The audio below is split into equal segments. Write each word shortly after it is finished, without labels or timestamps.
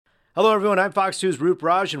Hello, everyone. I'm Fox News' Roop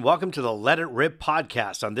Raj, and welcome to the Let It Rip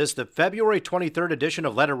podcast. On this, the February 23rd edition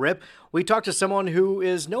of Let It Rip, we talk to someone who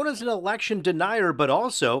is known as an election denier, but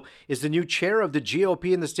also is the new chair of the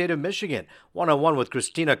GOP in the state of Michigan, one-on-one with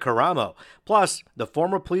Kristina Karamo. Plus, the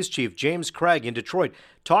former police chief, James Craig, in Detroit,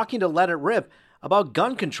 talking to Let It Rip about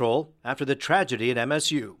gun control after the tragedy at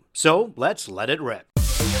MSU. So, let's let it rip.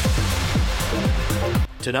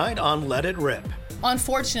 Tonight on Let It Rip.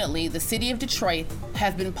 Unfortunately, the city of Detroit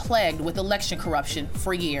has been plagued with election corruption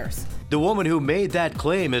for years. The woman who made that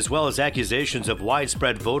claim, as well as accusations of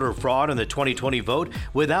widespread voter fraud in the 2020 vote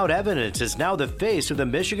without evidence, is now the face of the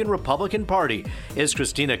Michigan Republican Party. Is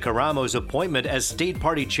Kristina Karamo's appointment as state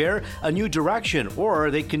party chair a new direction, or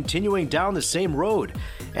are they continuing down the same road?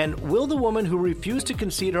 And will the woman who refused to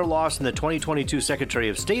concede her loss in the 2022 Secretary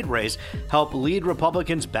of State race help lead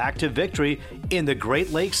Republicans back to victory in the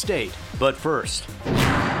Great Lakes state? But first,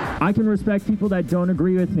 I can respect people that don't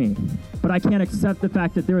agree with me, but I can't accept the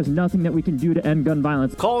fact that there is nothing that we can do to end gun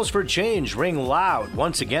violence. Calls for change ring loud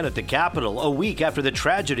once again at the Capitol a week after the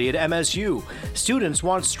tragedy at MSU. Students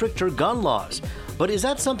want stricter gun laws. But is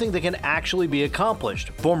that something that can actually be accomplished?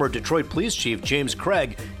 Former Detroit Police Chief James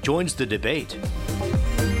Craig joins the debate.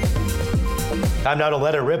 Time now to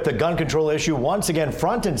let it rip. The gun control issue once again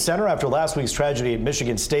front and center after last week's tragedy at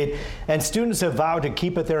Michigan State, and students have vowed to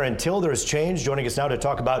keep it there until there's change. Joining us now to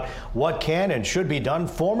talk about what can and should be done,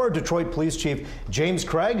 former Detroit Police Chief James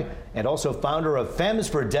Craig, and also founder of Femmes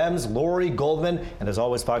for Dems, Lori Goldman, and as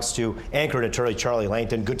always, Fox 2 anchor and attorney Charlie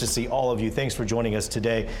Langton. Good to see all of you. Thanks for joining us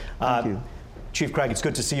today. Thank you. Chief Craig, it's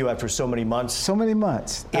good to see you after so many months. So many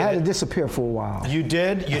months. I had to disappear for a while. You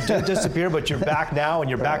did disappear, but you're back now, and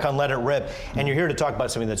you're back on Let It Rip, and you're here to talk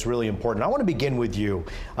about something that's really important. I want to begin with you.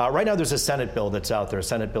 Right now there's a Senate bill that's out there,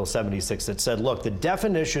 Senate Bill 76, that said, look, the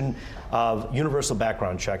definition of universal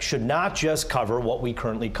background check should not just cover what we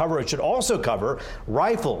currently cover. It should also cover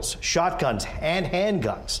rifles, shotguns, and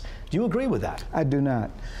handguns. Do you agree with that? I do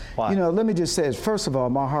not. Why? You know, let me just say this. First of all,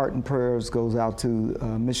 my heart and prayers goes out to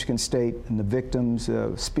Michigan State and the victims,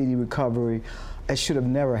 speedy recovery. It should have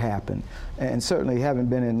never happened. And certainly having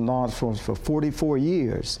been in law enforcement for 44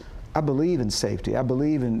 years, I believe in safety. I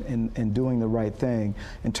believe in doing the right thing.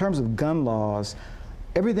 In terms of gun laws,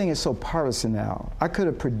 everything is so partisan now. I could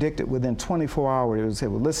have predicted within 24 hours, it would say,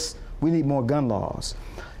 well, we need more gun laws.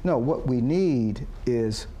 No, what we need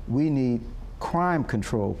is crime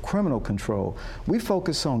control, criminal control. We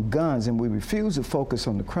focus on guns and we refuse to focus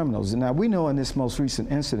on the criminals. And now we know in this most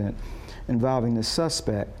recent incident involving the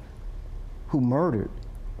suspect who murdered,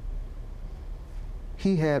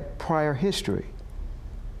 he had prior history.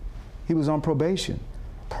 He was on probation.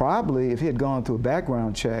 Probably if he had gone through a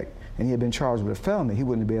background check and he had been charged with a felony, he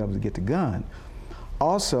wouldn't be able to get the gun.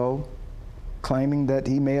 Also, claiming that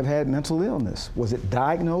he may have had mental illness. Was it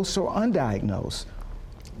diagnosed or undiagnosed?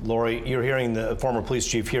 Lori, you're hearing the former police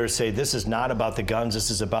chief here say this is not about the guns, this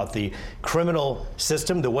is about the criminal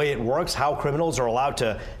system, the way it works, how criminals are allowed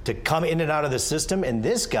to come in and out of the system. And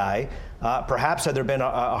this guy, perhaps had there been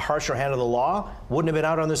a harsher hand of the law, wouldn't have been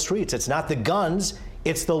out on the streets. It's not the guns,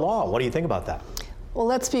 it's the law. What do you think about that? Well,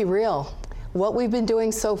 let's be real. What we've been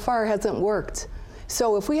doing so far hasn't worked.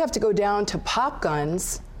 So if we have to go down to pop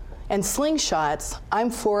guns and slingshots, I'm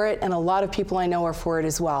for it, and a lot of people I know are for it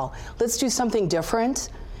as well. Let's do something different.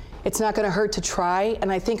 It's not going to hurt to try,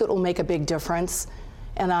 and I think it will make a big difference.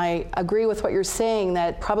 And I agree with what you're saying,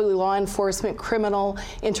 that probably law enforcement, criminal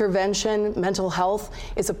intervention, mental health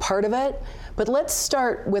is a part of it. But let's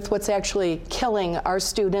start with what's actually killing our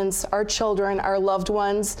students, our children, our loved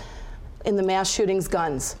ones in the mass shootings,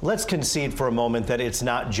 guns. Let's concede for a moment that it's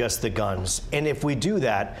not just the guns. And if we do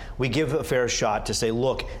that, we give a fair shot to say,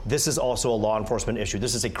 look, this is also a law enforcement issue.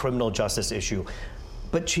 This is a criminal justice issue.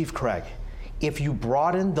 But Chief Craig, if you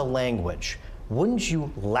broaden the language, wouldn't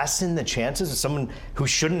you lessen the chances of someone who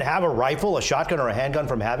shouldn't have a rifle, a shotgun, or a handgun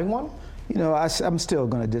from having one? You know, I'm still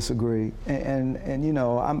going to disagree. And you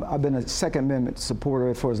know, I've been a Second Amendment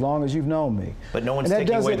supporter for as long as you've known me. But no one's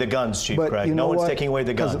taking away the guns, Chief Craig. You know, no one's taking away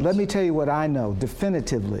the guns. Let me tell you what I know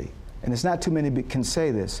definitively, and it's not too many can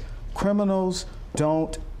say this. Criminals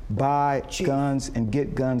don't buy guns and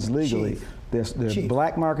get guns legally. There's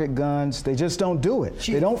black market guns. They just don't do it.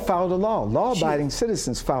 They don't follow the law. Law-abiding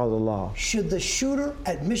citizens follow the law. Should the shooter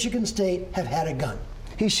at Michigan State have had a gun?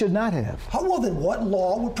 He should not have. Well, then what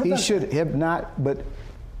law would prevent He should have not, but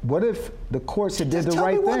what if the courts had did the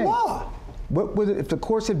right thing? Tell me what law? If the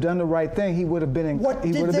courts had done the right thing, he would have been in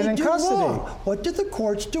custody. What did the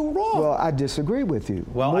courts do wrong? Well, I disagree with you.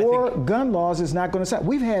 Well, more gun laws is not going to stop.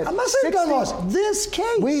 We've had. I'm not saying gun laws. This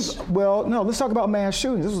case. No, let's talk about mass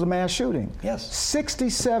shootings. This was a mass shooting. Yes.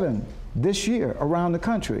 67 this year around the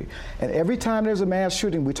country. And every time there's a mass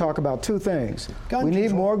shooting, we talk about two things. We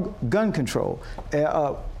need more gun control.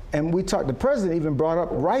 And the president even brought up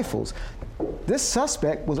rifles. This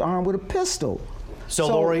suspect was armed with a pistol. So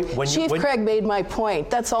Lori, Chief Craig made my point.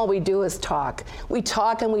 That's all we do is talk. We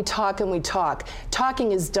talk and we talk and we talk.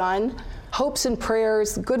 Talking is done. Hopes and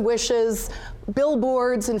prayers, good wishes,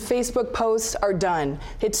 billboards and Facebook posts are done.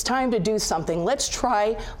 It's time to do something. Let's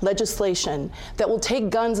try legislation that will take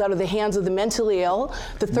guns out of the hands of the mentally ill,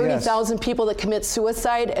 the 30,000 people that commit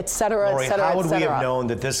suicide, et cetera, Lori, et cetera, how would et cetera. we have known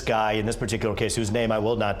that this guy, in this particular case, whose name I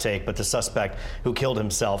will not take, but the suspect who killed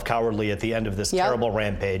himself cowardly at the end of this terrible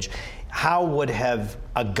rampage, how would have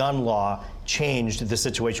a gun law changed the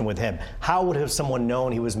situation with him? How would have someone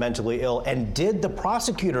known he was mentally ill? And did the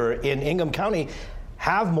prosecutor in Ingham County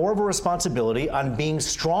have more of a responsibility on being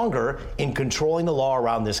stronger in controlling the law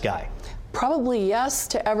around this guy? Probably yes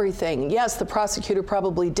to everything. Yes, the prosecutor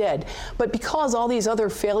probably did. But because all these other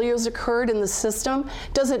failures occurred in the system,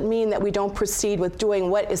 doesn't mean that we don't proceed with doing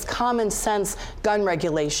what is common sense gun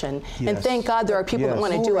regulation. And thank God there are people that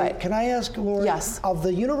want to do it. Can I ask, Lori, of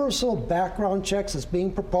the universal background checks that's being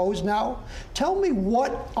proposed now, tell me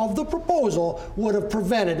what of the proposal would have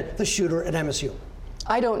prevented the shooter at MSU?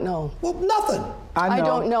 I don't know. Well, nothing. I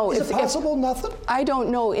don't know. Is it possible nothing? I don't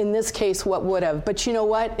know in this case what would have, but you know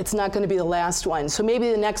what? It's not going to be the last one. So maybe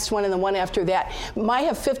the next one and the one after that. I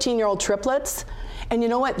have 15-year-old triplets. And you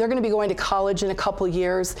know what? They're going to be going to college in a couple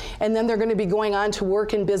years, and then they're going to be going on to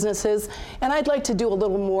work in businesses. And I'd like to do a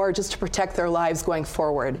little more just to protect their lives going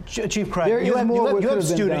forward. Chief Craig,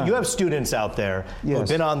 you have students out there who have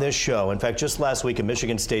been on this show. In fact, just last week, a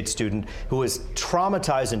Michigan State student who was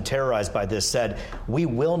traumatized and terrorized by this said, "We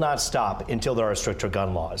will not stop until there are stricter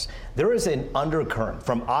gun laws." There is an undercurrent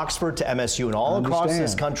from Oxford to MSU and all across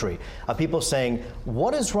this country of people saying,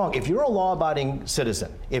 what is wrong? If you're a law-abiding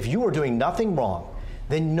citizen, if you are doing nothing wrong,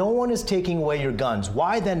 then no one is taking away your guns.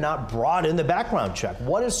 Why then not broaden the background check?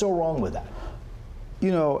 What is so wrong with that?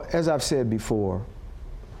 You know, as I've said before,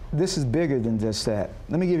 this is bigger than just that.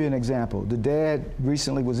 Let me give you an example. The dad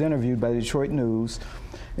recently was interviewed by the Detroit News,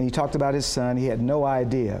 and he talked about his son. He had no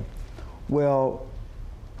idea. Well,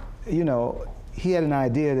 you know, he had an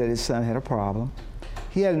idea that his son had a problem.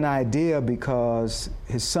 He had an idea because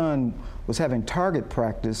his son was having target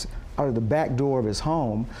practice out of the back door of his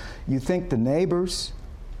home. You think the neighbors,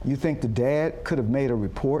 you think the dad could have made a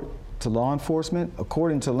report to law enforcement?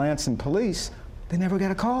 According to Lansing police, they never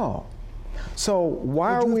got a call. So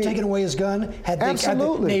why are we taking away his gun? Had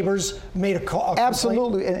the neighbors made a call?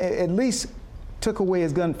 Absolutely, and at least took away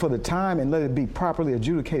his gun for the time and let it be properly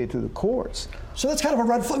adjudicated through the courts. So that's kind of a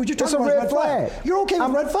red flag. It's a red flag. You're okay with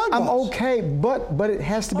red flag laws? I'm okay, but it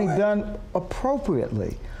has to be done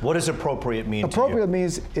appropriately. What does appropriate mean Appropriate to you?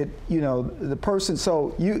 means the person,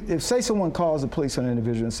 so if say someone calls the police on an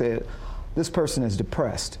individual and said, this person is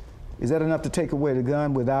depressed, is that enough to take away the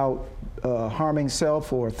gun without harming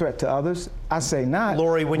self or threat to others? I say not.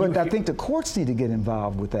 Lori, but I think the courts need to get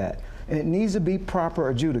involved with that. And it needs to be proper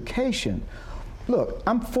adjudication. Look,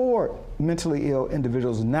 I'm for mentally ill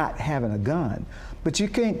individuals not having a gun, but you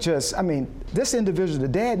can't just, this individual, the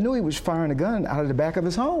dad knew he was firing a gun out of the back of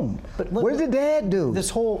his home. But what did the dad do?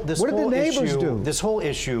 What did the neighbors do? This whole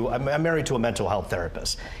issue, I'm married to a mental health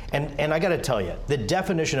therapist, and I got to tell you, the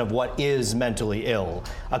definition of what is mentally ill,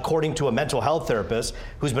 according to a mental health therapist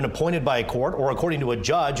who's been appointed by a court, or according to a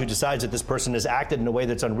judge who decides that this person has acted in a way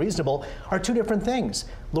that's unreasonable, are two different things.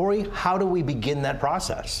 Lori, how do we begin that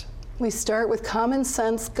process? We start with common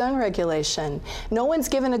sense gun regulation. No one's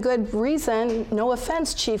given a good reason, no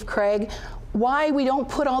offense, Chief Craig, why we don't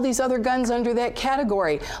put all these other guns under that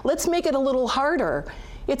category. Let's make it a little harder.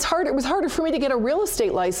 It was harder for me to get a real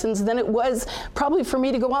estate license than it was probably for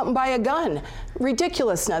me to go out and buy a gun.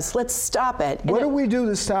 Ridiculousness. Let's stop it. What do we do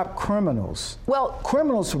to stop criminals? Well,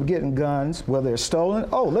 criminals from getting guns, whether they're stolen.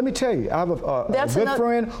 Oh, let me tell you, I have a good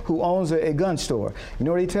friend who owns a gun store. You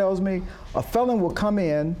know what he tells me? A felon will come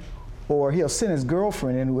in, or he'll send his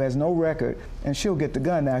girlfriend in who has no record, and she'll get the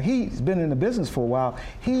gun. Now, he's been in the business for a while.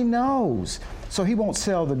 He knows, so he won't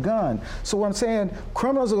sell the gun. So what I'm saying,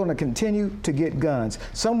 criminals are going to continue to get guns.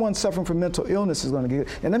 Someone suffering from mental illness is going to get it.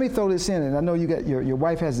 And let me throw this in, and I know you got your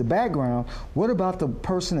wife has the background. What about the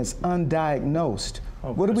person that's undiagnosed?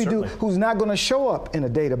 What do we do? Who's not going to show up in a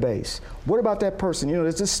database? What about that person? You know,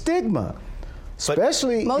 there's a stigma.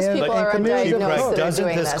 Especially most people are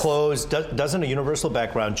undiagnosed. Doesn't a universal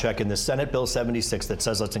background check in the Senate Bill 76 that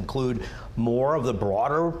says let's include more of the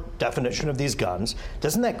broader definition of these guns,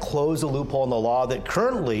 doesn't that close a loophole in the law that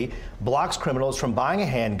currently blocks criminals from buying a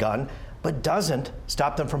handgun, but doesn't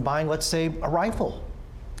stop them from buying, let's say, a rifle?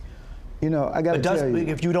 You know, I got to tell you.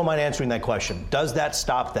 If you don't mind answering that question, does that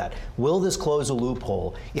stop that? Will this close a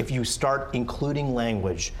loophole if you start including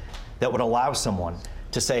language that would allow someone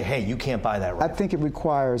to say, hey, you can't buy that right? I think it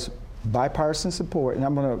requires bipartisan support, and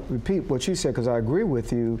I'm going to repeat what you said because I agree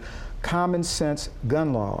with you. Common sense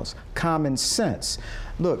gun laws, common sense.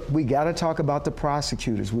 Look, we got to talk about the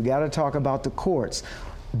prosecutors. We got to talk about the courts.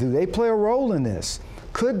 Do they play a role in this?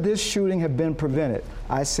 Could this shooting have been prevented?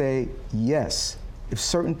 I say yes. If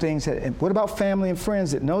certain things had, and what about family and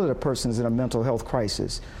friends that know that a person is in a mental health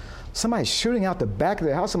crisis? Somebody's shooting out the back of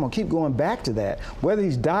their house. I'm going to keep going back to that. Whether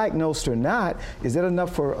he's diagnosed or not, is that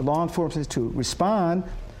enough for law enforcement to respond,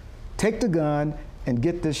 take the gun, and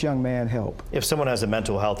get this young man help? If someone has a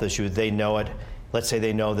mental health issue, they know it. Let's say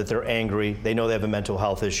they know that they're angry, they know they have a mental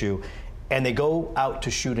health issue, and they go out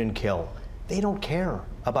to shoot and kill. They don't care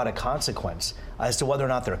about a consequence as to whether or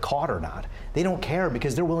not they're caught or not. They don't care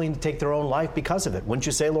because they're willing to take their own life because of it. Wouldn't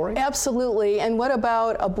you say, Lori? Absolutely. And what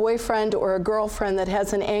about a boyfriend or a girlfriend that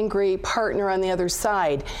has an angry partner on the other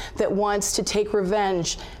side that wants to take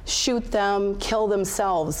revenge, shoot them, kill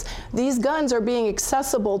themselves? These guns are being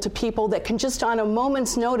accessible to people that can just on a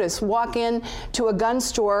moment's notice walk in to a gun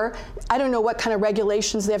store. I don't know what kind of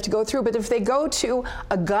regulations they have to go through, but if they go to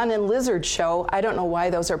a gun and lizard show, I don't know why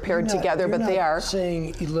those are paired together, but they are. You're not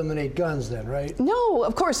saying eliminate guns then, right? No,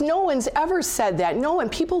 of course, no one's ever said that. No, and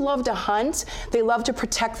people love to hunt. They love to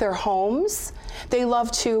protect their homes. They love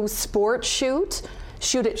to shoot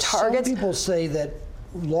at targets. Some people say that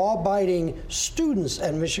law-abiding students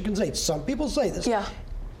at Michigan State, some people say this,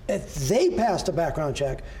 if they passed a background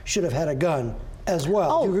check, should have had a gun as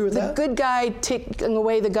well. Do you agree with that? The good guy taking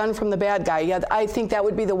away the gun from the bad guy. Yeah, I think that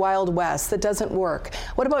would be the Wild West. That doesn't work.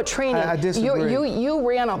 What about training? I disagree. You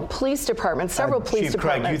ran a police department, several police Chief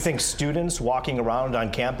departments. Craig, do you think students walking around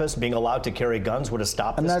on campus being allowed to carry guns would have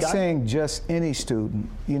stopped this guy? I'm not saying just any student.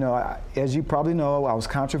 You know, as you probably know, I was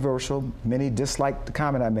controversial. Many disliked the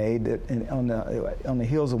comment I made on the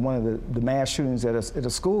heels of one of the mass shootings at a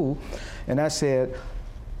school, and I said,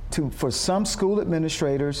 for some school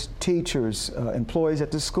administrators, teachers, employees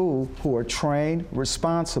at the school who are trained,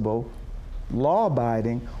 responsible,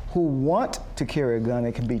 law-abiding, who want to carry a gun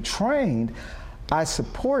and can be trained, I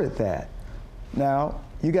supported that. Now,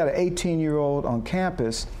 you got an 18-year-old on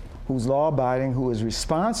campus who's law-abiding, who is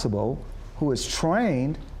responsible, who is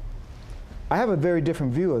trained. I have a very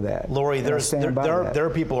different view of that. Lori, there are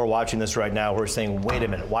people who are watching this right now who are saying, wait a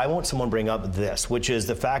minute, why won't someone bring up this, which is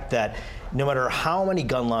the fact that no matter how many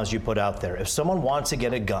gun laws you put out there, if someone wants to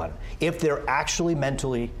get a gun, if they're actually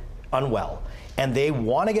mentally unwell, and they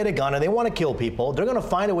want to get a gun and they want to kill people, they're going to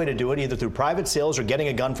find a way to do it either through private sales or getting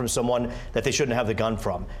a gun from someone that they shouldn't have the gun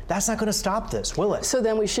from. That's not going to stop this, will it? So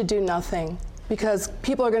then we should do nothing. Because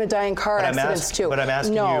people are going to die in car accidents too. But I'm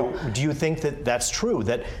asking you, do you think that that's true?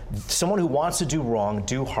 That someone who wants to do wrong,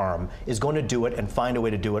 do harm, is going to do it and find a way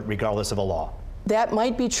to do it regardless of a law? That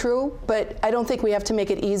might be true, but I don't think we have to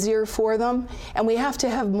make it easier for them. And we have to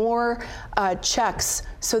have more checks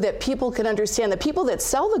so that people can understand. The people that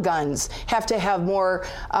sell the guns have to have more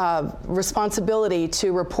responsibility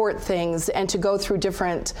to report things and to go through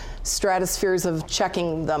different stratospheres of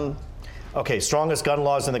checking them. Okay, strongest gun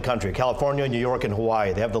laws in the country. California, New York, and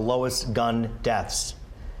Hawaii. They have the lowest gun deaths.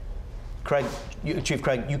 Chief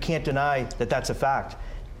Craig, you can't deny that that's a fact.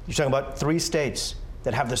 You're talking about 3 states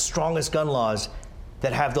that have the strongest gun laws,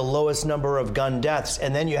 that have the lowest number of gun deaths.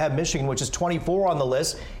 And then you have Michigan, which is 24 on the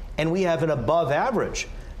list, and we have an above average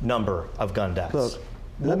number of gun deaths. Look,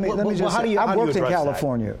 let me just say, I've worked in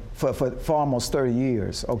California for almost 30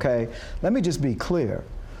 years, okay? Let me just be clear.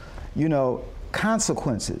 You know,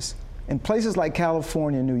 consequences. In places like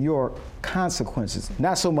California and New York, consequences.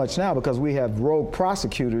 Not so much now because we have rogue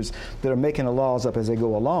prosecutors that are making the laws up as they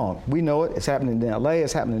go along. We know it. It's happening in LA.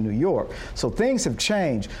 It's happening in New York. So things have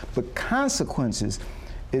changed, but consequences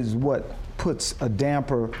is what puts a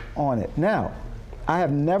damper on it. Now, I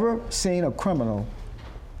have never seen a criminal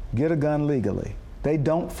get a gun legally. They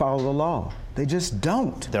don't follow the law. They just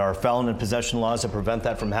don't. There are felon in possession laws that prevent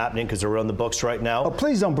that from happening because they're on the books right now. Oh,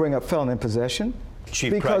 please don't bring up felon in possession.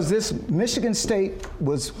 Chief because Craig. This Michigan State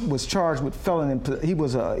was charged with felony. He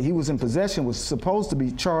was in possession. Was supposed to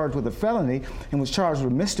be charged with a felony and was charged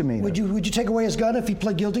with a misdemeanor. Would you take away his gun if he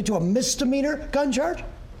pled guilty to a misdemeanor gun charge?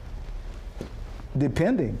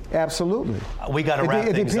 Depending, absolutely. We got to wrap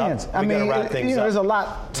things up. I mean, there's a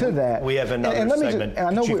lot to that. We have another segment.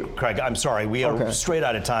 Craig, I'm sorry, we are straight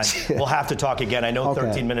out of time. We'll have to talk again. I know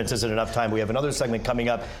 13 minutes isn't enough time. We have another segment coming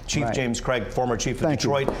up. Chief James Craig, former chief of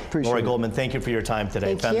Detroit. Lori Goldman, thank you for your time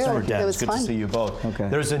today. Thank you. It was good to see you both.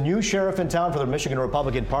 There's a new sheriff in town for the Michigan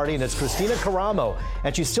Republican Party, and it's Kristina Karamo,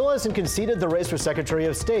 and she still hasn't conceded the race for Secretary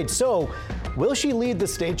of State. So, will she lead the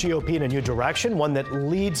state GOP in a new direction, one that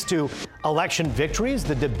leads to election victories?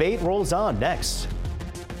 The debate rolls on next.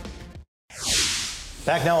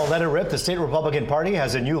 Back now on Let It Rip, the state Republican Party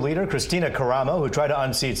has a new leader, Kristina Karamo, who tried to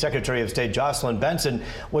unseat Secretary of State Jocelyn Benson,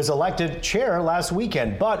 was elected chair last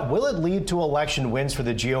weekend. But will it lead to election wins for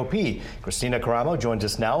the GOP? Kristina Karamo joins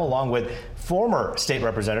us now, along with former state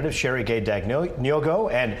representative Sherry Gay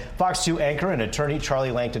Dagniogo, and Fox 2 anchor and attorney Charlie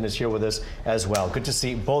Langton is here with us as well. Good to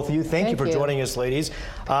see both of you. Thank you for joining us, ladies.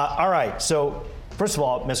 All right, so first of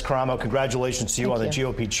all, Ms. Karamo, congratulations to you on the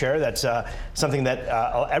GOP chair. That's something that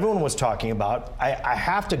everyone was talking about. I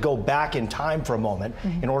have to go back in time for a moment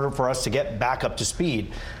in order for us to get back up to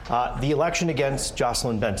speed. The election against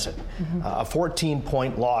Jocelyn Benson, a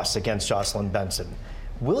 14-point loss against Jocelyn Benson.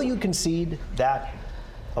 Will you concede that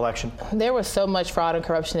election? There was so much fraud and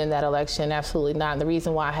corruption in that election. Absolutely not. And the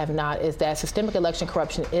reason why I have not is that systemic election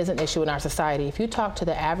corruption is an issue in our society. If you talk to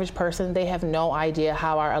the average person, they have no idea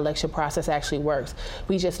how our election process actually works.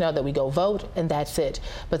 We just know that we go vote and that's it.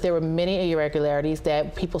 But there were many irregularities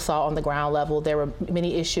that people saw on the ground level. There were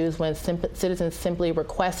many issues when citizens simply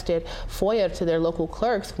requested FOIA to their local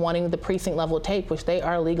clerks wanting the precinct level tape, which they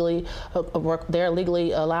are legally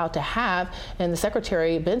allowed to have. And the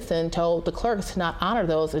Secretary Benson told the clerks to not honor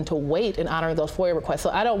those and to wait and honor those FOIA requests.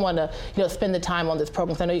 So I don't want to, spend the time on this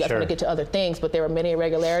program, because I know you guys want to get to other things, but there were many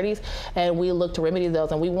irregularities, and we look to remedy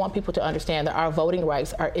those. And we want people to understand that our voting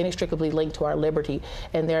rights are inextricably linked to our liberty,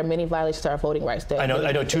 and there are many violations to our voting rights. I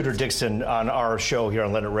know Tudor Dixon on our show here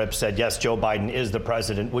on Let It Rip said, yes, Joe Biden is the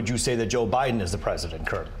president. Would you say that Joe Biden is the president,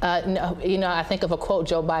 Kurt? No, I think of a quote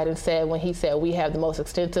Joe Biden said when he said, "We have the most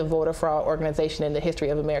extensive voter fraud organization in the history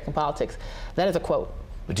of American politics." That is a quote.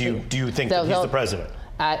 But do you think that he's the president?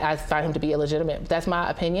 I find him to be illegitimate. That's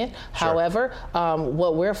my opinion. However,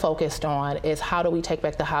 what we're focused on is how do we take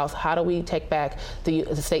back the House? How do we take back the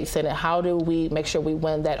state Senate? How do we make sure we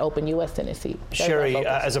win that open U.S. Senate seat? Sherry,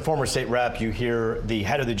 as a former state rep, you hear the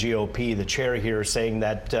head of the GOP, the chair here, saying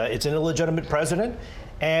that it's an illegitimate president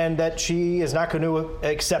and that she is not going to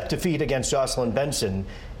accept defeat against Jocelyn Benson.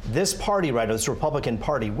 This party right now, this Republican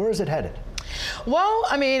Party, where is it headed? Well,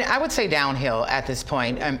 I mean, I would say downhill at this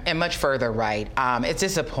point, and much further right. It's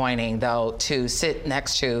disappointing, though, to sit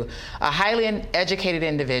next to a highly educated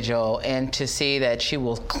individual and to see that she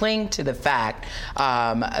will cling to the fact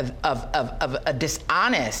of a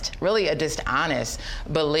dishonest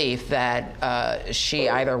belief that she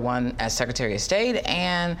either won as Secretary of State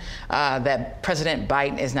and that President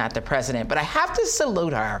Biden is not the president. But I have to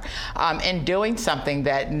salute her in doing something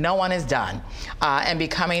that no one has done and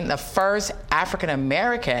becoming the first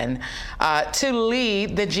African-American to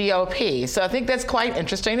lead the GOP. So I think that's quite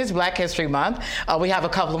interesting. It's Black History Month. We have a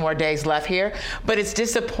couple more days left here. But it's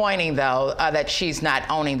disappointing, though, that she's not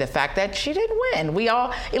owning the fact that she didn't win.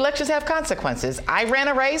 Elections have consequences. I ran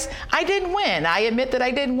a race. I didn't win. I admit that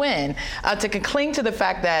I didn't win. To cling to the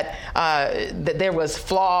fact that there was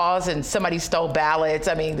flaws and somebody stole ballots,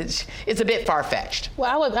 I mean, it's a bit far-fetched.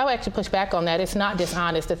 Well, I would actually push back on that. It's not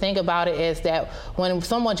dishonest. The thing about it is that when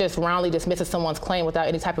someone just roundly dismisses someone's claim without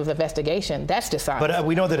any type of investigation, that's dishonest. But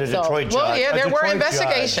we know that a Detroit judge... Well, yeah, there were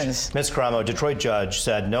investigations. Ms. Karamo, a Detroit judge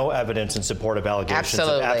said no evidence in support of allegations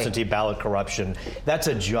of absentee ballot corruption. That's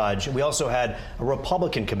a judge. We also had a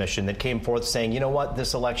Republican commission that came forth saying, you know what,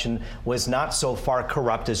 this election was not so far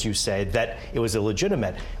corrupt as you say, that it was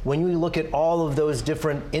illegitimate. When you look at all of those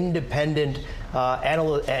different independent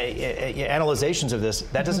analyzations of this,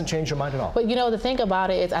 that doesn't change your mind at all. But the thing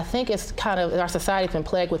about it is, I think it's kind of, our society's been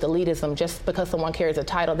plagued with elitism. Just because someone carries a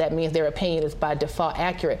title, that means their opinion is by default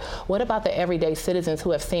accurate. What about the everyday citizens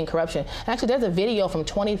who have seen corruption? Actually, there's a video from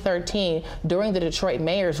 2013 during the Detroit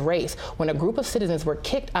mayor's race when a group of citizens were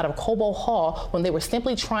kicked out of Cobo Hall when they were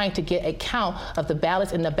simply trying to get a count of the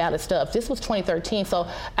ballots and the ballot stubs. This was 2013, so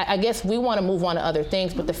I guess we want to move on to other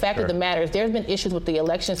things, but the fact of the matter is there's been issues with the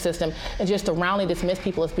election system, and just to roundly dismiss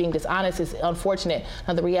people as being dishonest is unfortunate.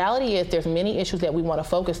 Now, the reality is there's many issues that we want to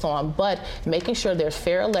focus on, but making sure there's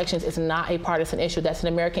fair elections is not a partisan issue. That's an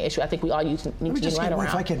American issue. I think we all need to get right around.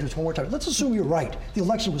 If I can do this one more time. Let's assume you're right. The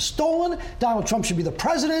election was stolen. Donald Trump should be the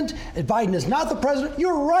president, and Biden is not the president.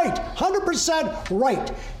 You're right. 100%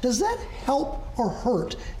 right. Does that help or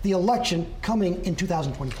hurt the election coming in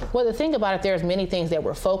 2024? Well, the thing about it, there's many things that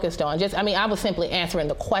we're focused on. I was simply answering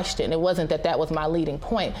the question. It wasn't that was my leading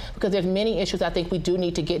point, because there's many issues I think we do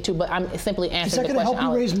need to get to, but I'm simply answering the question. Is that going to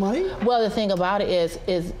help you raise money? Well, the thing about it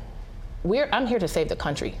is I'm here to save the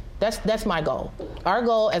country. That's my goal. Our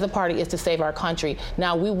goal as a party is to save our country.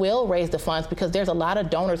 Now, we will raise the funds because there's a lot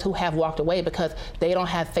of donors who have walked away because they don't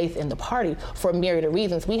have faith in the party for a myriad of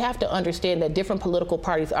reasons. We have to understand that different political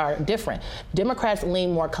parties are different. Democrats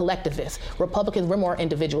lean more collectivist. Republicans, we're more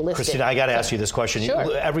individualistic. Christina, I got to ask you this question.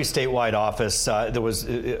 Sure. Every statewide office, there was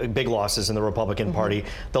big losses in the Republican Party.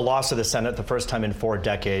 The loss of the Senate, the first time in 4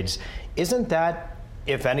 decades. Isn't that,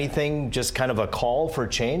 if anything, just kind of a call for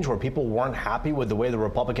change where people weren't happy with the way the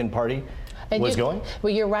Republican Party was going?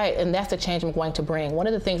 Well, you're right, and that's the change I'm going to bring. One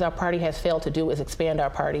of the things our party has failed to do is expand our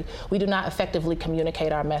party. We do not effectively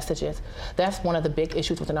communicate our messages. That's one of the big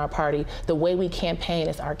issues within our party. The way we campaign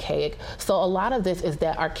is archaic. So a lot of this is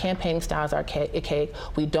that our campaigning style is archaic.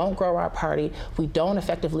 We don't grow our party. We don't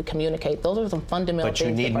effectively communicate. Those are some fundamental things. But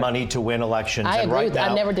you need money to win elections. I agree. Right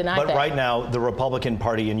now, I never denied that. But right now, the Republican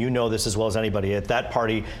Party, and you know this as well as anybody, at that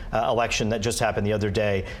party election that just happened the other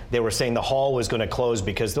day, they were saying the hall was going to close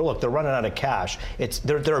because they're running out of cash.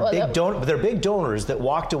 There are big donors that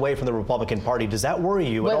walked away from the Republican Party. Does that worry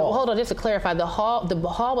you at all? Hold on, just to clarify, the hall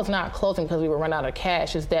was not closing because we were running out of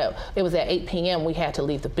cash. Is that it was at 8 p.m. we had to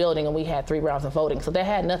leave the building and we had 3 rounds of voting. So that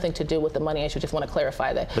had nothing to do with the money issue. Just want to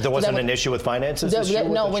clarify that. But there wasn't an issue with finances?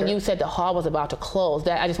 No, when you said the hall was about to close,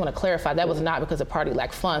 I just want to clarify that was not because the party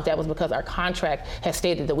lacked funds. That was because our contract has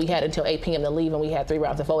stated that we had until 8 p.m. to leave and we had 3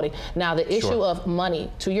 rounds of voting. Now the issue of money,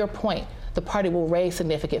 to your point, the party will raise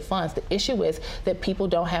significant funds. The issue is that people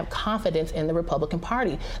don't have confidence in the Republican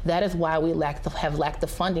Party. That is why we have lacked the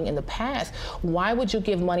funding in the past. Why would you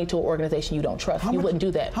give money to an organization you don't trust? You wouldn't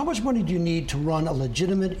do that. How much money do you need to run a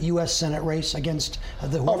legitimate U.S. Senate race against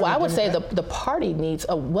the I would say the party needs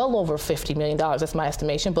well over $50 million. That's my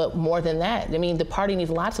estimation, but more than that. I mean, the party needs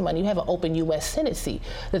lots of money. You have an open U.S. Senate seat.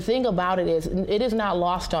 The thing about it is not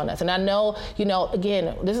lost on us. And I know,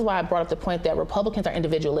 again, this is why I brought up the point that Republicans are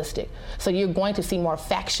individualistic. So you're going to see more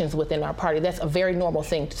factions within our party. That's a very normal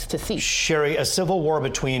thing to see. Sherry, a civil war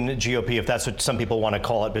between GOP, if that's what some people want to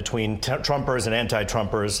call it, between Trumpers and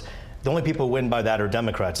anti-Trumpers, the only people who win by that are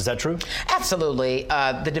Democrats. Is that true? Absolutely.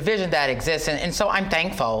 The division that exists, and so I'm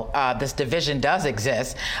thankful this division does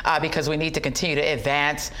exist because we need to continue to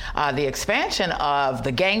advance the expansion of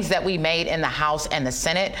the gains that we made in the House and the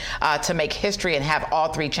Senate to make history and have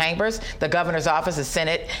all 3 chambers, the governor's office, the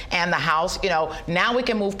Senate, and the House. Now we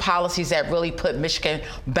can move policies that really put Michigan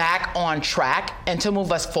back on track and to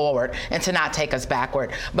move us forward and to not take us backward.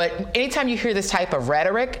 But anytime you hear this type of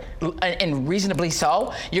rhetoric, and reasonably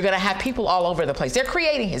so, you're going to have people all over the place. They're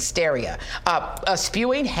creating hysteria,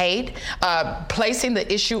 spewing hate, placing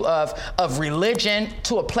the issue of religion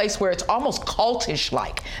to a place where it's almost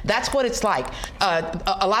cultish-like. That's what it's like.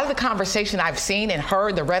 A lot of the conversation I've seen and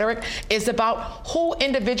heard, the rhetoric, is about who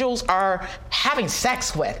individuals are having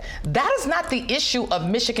sex with. That is not the issue of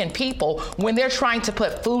Michigan people when they're trying to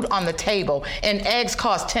put food on the table and eggs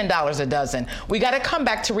cost $10 a dozen. We got to come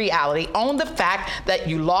back to reality, own the fact that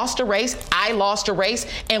you lost a race, I lost a race,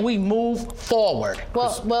 and we move forward.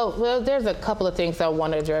 Well, there's a couple of things I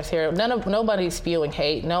want to address here. Nobody's spewing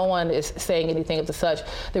hate. No one is saying anything of the such.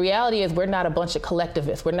 The reality is we're not a bunch of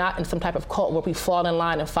collectivists. We're not in some type of cult where we fall in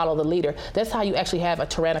line and follow the leader. That's how you actually have a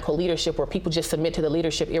tyrannical leadership where people just submit to the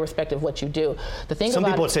leadership irrespective of what you do. Some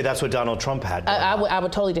people would say that's what Donald Trump had. I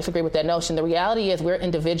would totally disagree with that notion. The reality is we're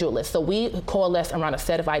individualists. So we coalesce around a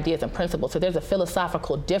set of ideas and principles. So there's a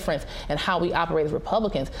philosophical difference in how we operate as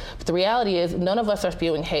Republicans. But the reality is none of us are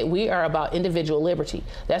spewing hate. We are about individual liberty.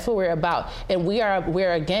 That's what we're about. And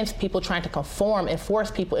we're against people trying to conform and force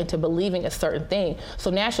people into believing a certain thing. So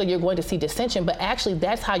naturally you're going to see dissension, but actually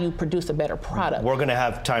that's how you produce a better product. We're going to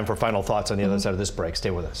have time for final thoughts on the other side of this break.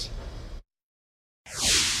 Stay with us.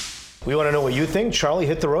 We want to know what you think. Charlie,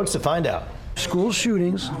 hit the roads to find out. School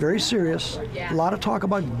shootings, very serious. A lot of talk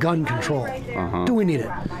about gun control. Do we need it?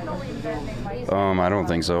 I don't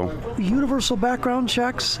think so. Universal background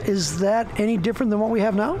checks, is that any different than what we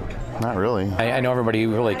have now? Not really. I know everybody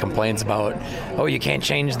really complains about, you can't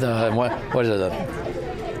change the, what is it,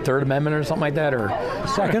 the Third Amendment or something like that, or?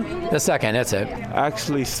 Second. The second, that's it.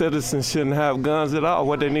 Actually, citizens shouldn't have guns at all.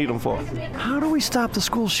 What they need them for? How do we stop the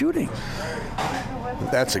school shooting?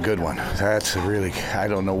 That's a good one. That's really, I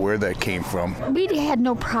don't know where that came from. We had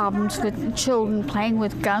no problems with children playing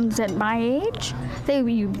with guns at my age.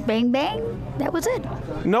 You bang, bang, that was it.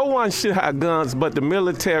 No one should have guns but the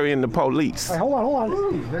military and the police. Right, hold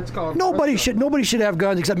on. Nobody should have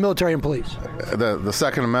guns except military and police. The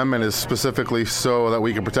Second Amendment is specifically so that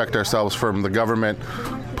we can protect ourselves from the government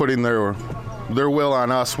putting their will on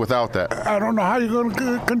us without that. I don't know how you're going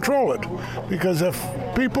to control it, because if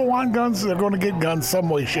people want guns, they're going to get guns some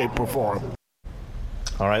way, shape, or form.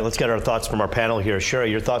 All right, let's get our thoughts from our panel here. Sherry,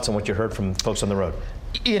 your thoughts on what you heard from folks on the road.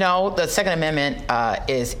 You know, the Second Amendment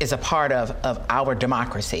is a part of our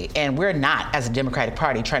democracy, and we're not, as a Democratic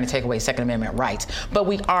Party, trying to take away Second Amendment rights, but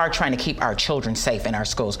we are trying to keep our children safe in our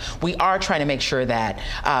schools. We are trying to make sure that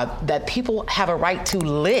that people have a right to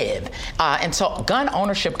live, and so gun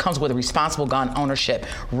ownership comes with a responsible gun ownership,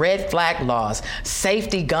 red flag laws,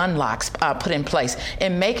 safety gun locks put in place,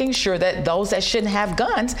 and making sure that those that shouldn't have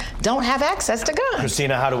guns don't have access to guns.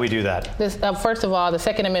 Christina, how do we do that? First of all, the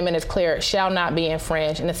Second Amendment is clear. It shall not be infringed.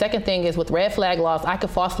 And the second thing is, with red flag laws, I could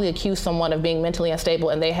falsely accuse someone of being mentally unstable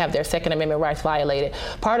and they have their Second Amendment rights violated.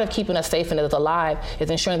 Part of keeping us safe and us alive is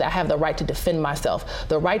ensuring that I have the right to defend myself.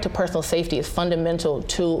 The right to personal safety is fundamental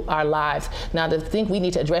to our lives. Now, the thing we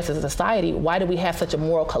need to address as a society, why do we have such a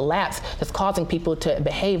moral collapse that's causing people to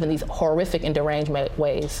behave in these horrific and deranged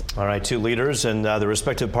ways? All right, two leaders and the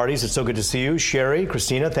respective parties. It's so good to see you. Sherry,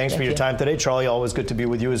 Christina, thanks for your time today. Charlie, always good to be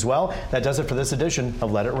with you as well. That does it for this edition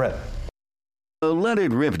of Let It Rip. The Let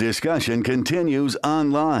It Rip discussion continues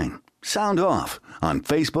online. Sound off on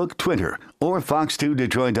Facebook, Twitter, or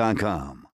fox2detroit.com.